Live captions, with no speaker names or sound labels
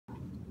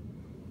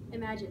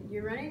Imagine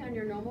you're running on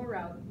your normal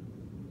route,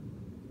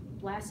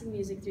 blasting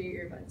music through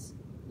your earbuds.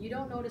 You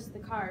don't notice the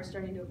car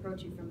starting to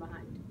approach you from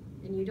behind,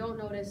 and you don't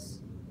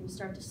notice him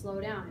start to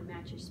slow down and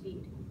match your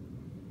speed.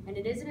 And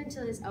it isn't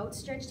until his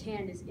outstretched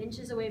hand is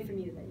inches away from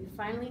you that you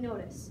finally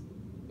notice,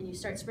 and you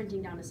start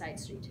sprinting down a side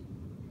street.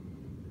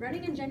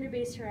 Running and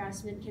gender-based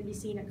harassment can be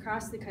seen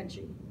across the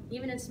country,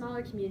 even in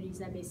smaller communities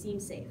that may seem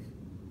safe.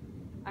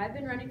 I've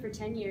been running for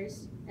 10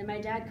 years, and my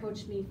dad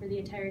coached me for the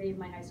entirety of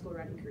my high school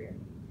running career.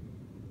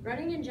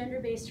 Running and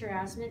gender-based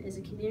harassment is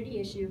a community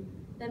issue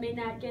that may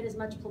not get as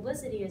much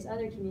publicity as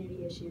other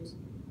community issues,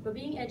 but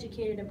being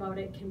educated about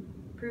it can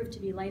prove to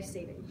be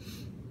life-saving.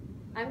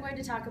 I'm going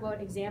to talk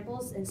about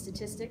examples and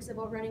statistics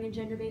about running and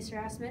gender-based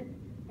harassment,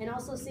 and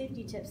also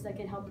safety tips that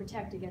can help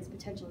protect against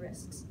potential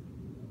risks.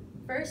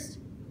 First,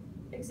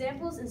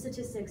 examples and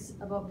statistics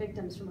about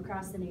victims from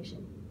across the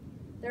nation.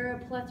 There are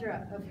a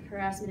plethora of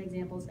harassment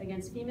examples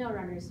against female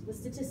runners with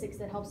statistics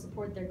that help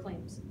support their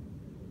claims.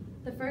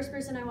 The first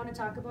person I want to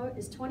talk about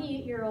is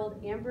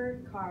 28-year-old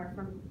Amber Carr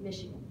from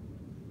Michigan.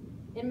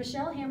 In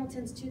Michelle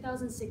Hamilton's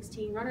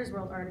 2016 Runner's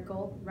World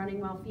article, Running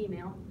While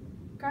Female,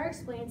 Carr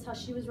explains how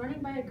she was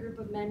running by a group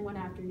of men one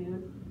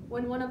afternoon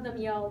when one of them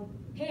yelled,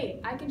 "Hey,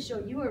 I can show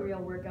you a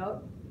real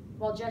workout,"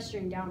 while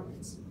gesturing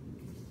downwards.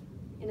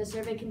 In a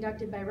survey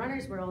conducted by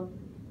Runner's World,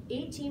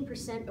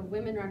 18% of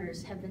women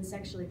runners have been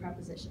sexually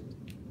propositioned.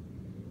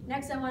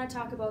 Next, I want to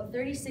talk about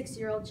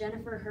 36-year-old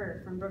Jennifer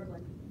Herr from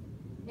Brooklyn.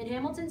 In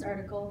Hamilton's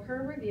article,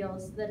 Herr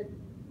reveals that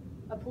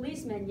a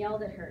policeman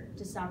yelled at her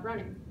to stop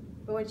running,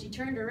 but when she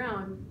turned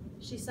around,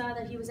 she saw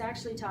that he was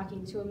actually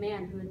talking to a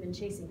man who had been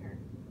chasing her.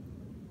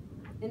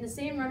 In the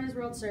same Runner's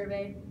World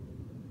survey,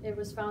 it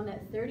was found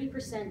that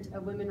 30%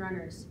 of women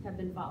runners have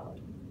been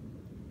followed.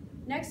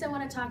 Next, I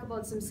want to talk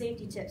about some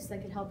safety tips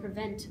that can help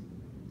prevent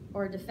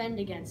or defend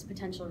against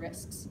potential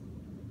risks.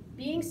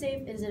 Being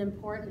safe is an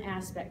important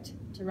aspect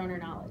to runner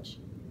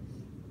knowledge.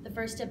 The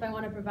first tip I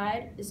want to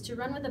provide is to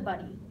run with a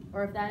buddy,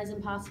 or if that is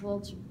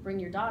impossible, to bring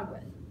your dog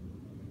with.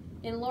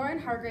 In Lauren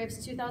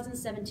Hargrave's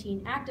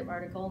 2017 Active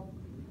article,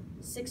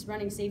 6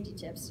 Running Safety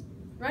Tips,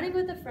 running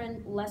with a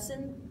friend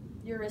lessened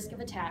your risk of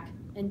attack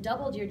and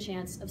doubled your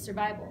chance of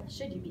survival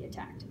should you be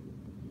attacked.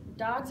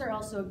 Dogs are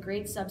also a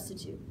great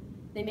substitute.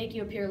 They make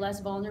you appear less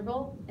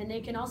vulnerable, and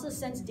they can also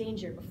sense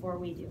danger before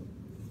we do.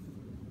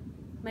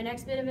 My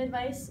next bit of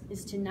advice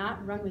is to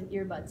not run with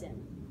earbuds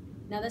in.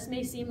 Now, this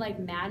may seem like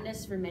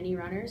madness for many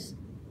runners,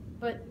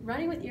 but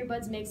running with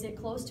earbuds makes it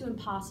close to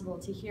impossible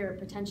to hear a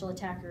potential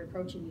attacker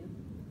approaching you.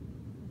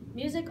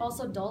 Music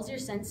also dulls your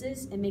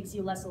senses and makes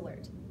you less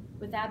alert.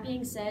 With that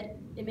being said,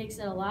 it makes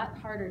it a lot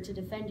harder to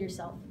defend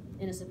yourself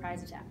in a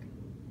surprise attack.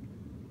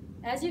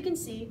 As you can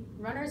see,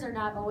 runners are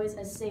not always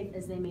as safe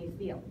as they may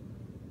feel.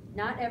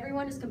 Not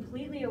everyone is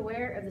completely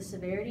aware of the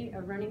severity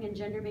of running and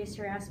gender-based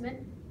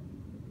harassment.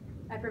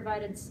 I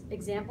provided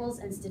examples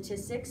and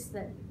statistics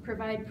that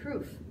provide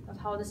proof of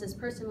how this has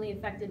personally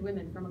affected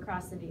women from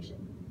across the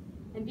nation.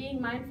 And being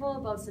mindful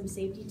about some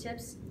safety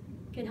tips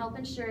can help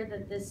ensure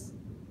that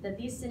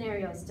these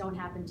scenarios don't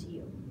happen to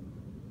you.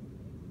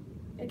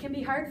 It can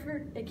be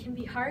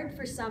hard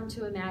for some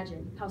to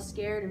imagine how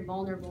scared and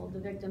vulnerable the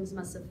victims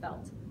must have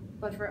felt,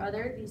 but for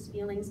others, these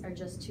feelings are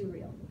just too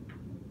real.